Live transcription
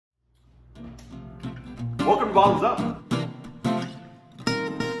Welcome to Bottoms Up.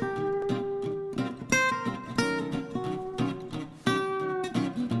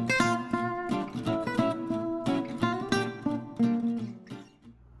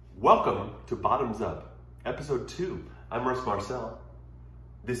 Welcome to Bottoms Up, episode 2. I'm Russ Marcel.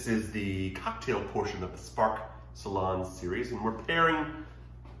 This is the cocktail portion of the Spark Salon Series, and we're pairing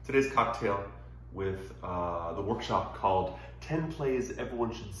today's cocktail with the workshop called 10 Plays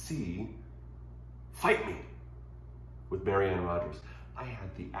Everyone Should See, Fight Me, with Marianne Rogers. I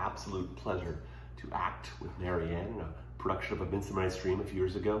had the absolute pleasure to act with Marianne in a production of A Midsummer Night's Dream a few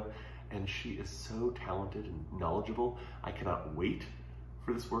years ago, and she is so talented and knowledgeable. I cannot wait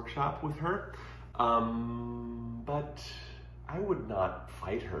for this workshop with her, but I would not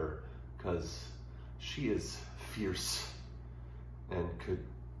fight her because she is fierce and could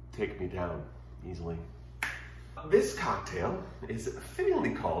take me down easily. This cocktail is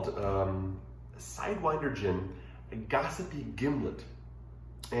fittingly called Sidewinder Gin, a Gossipy Gimlet.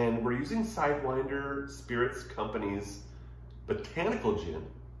 And we're using Sidewinder Spirits Company's Botanical Gin.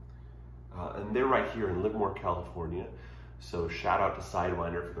 And they're right here in Livermore, California. So shout out to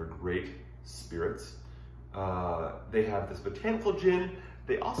Sidewinder for their great spirits. They have this Botanical Gin.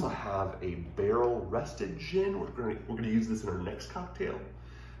 They also have a barrel rested gin. We're gonna use this in our next cocktail.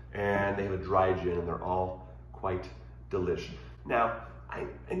 And they have a dry gin, and they're all quite delish. Now,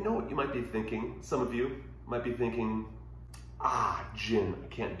 I know what you might be thinking. Some of you might be thinking, gin, I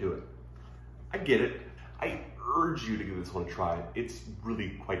can't do it. I get it. I urge you to give this one a try. It's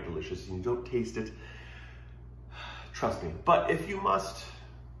really quite delicious. You don't taste it, trust me. But if you must,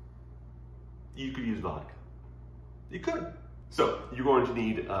 you could use vodka. You could. So you're going to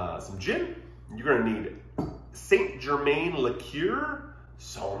need some gin. You're going to need Saint Germain Liqueur,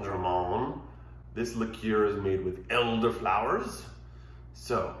 Saint Germain. This liqueur is made with elderflowers.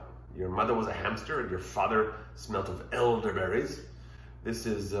 So your mother was a hamster and your father smelt of elderberries. This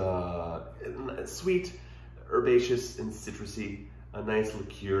is sweet, herbaceous, and citrusy. A nice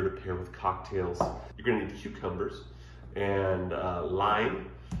liqueur to pair with cocktails. You're gonna need cucumbers and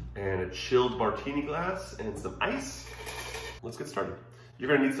lime and a chilled martini glass and some ice. Let's get started. You're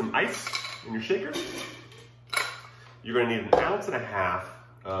gonna need some ice in your shaker. You're gonna need 1.5 ounces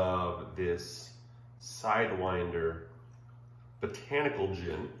of this Sidewinder Botanical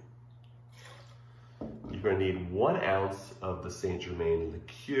Gin. You're going to need 1 ounce of the Saint Germain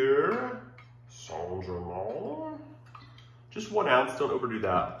Liqueur, Saint Germain. Just 1 ounce, don't overdo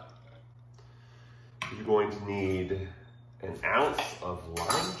that. You're going to need 1 ounce of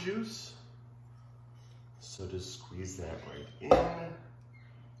lime juice. So just squeeze that right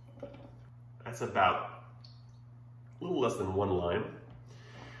in. That's about a little less than 1 lime.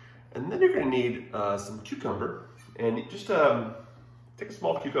 And then you're going to need some cucumber. And just take a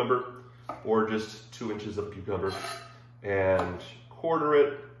small cucumber, or just 2 inches of cucumber, and quarter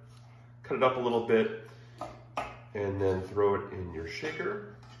it, cut it up a little bit, and then throw it in your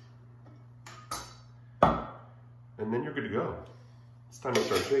shaker. And then you're good to go. It's time to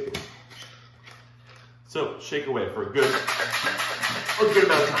start shaking. So shake away for a good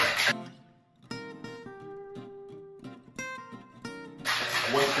amount of time.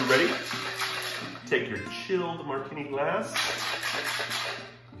 Once you're ready, take your chilled martini glass,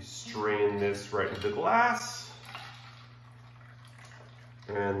 you strain this right into the glass,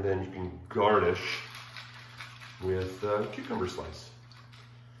 and then you can garnish with a cucumber slice.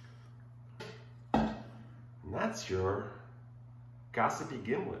 And that's your Gossipy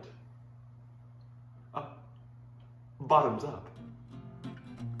Gimlet. Bottoms up.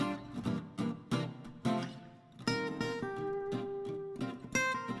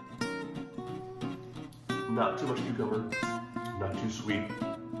 Not too much cucumber, not too sweet.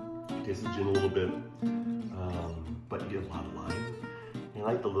 Taste the gin a little bit, but you get a lot of lime. And I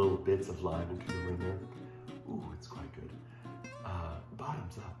like the little bits of lime and cucumber in there. Ooh, it's quite good.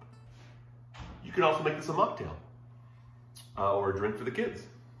 Bottoms up. You can also make this a mocktail or a drink for the kids.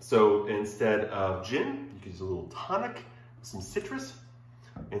 So instead of gin, you can use a little tonic with some citrus.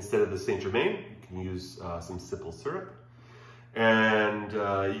 Instead of the Saint Germain, you can use some simple syrup. And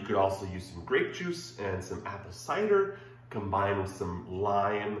you could also use some grape juice and some apple cider, combined with some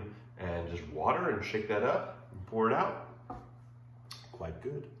lime and just water, and shake that up and pour it out. Quite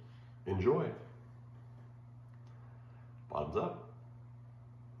good. Enjoy. Bottoms up.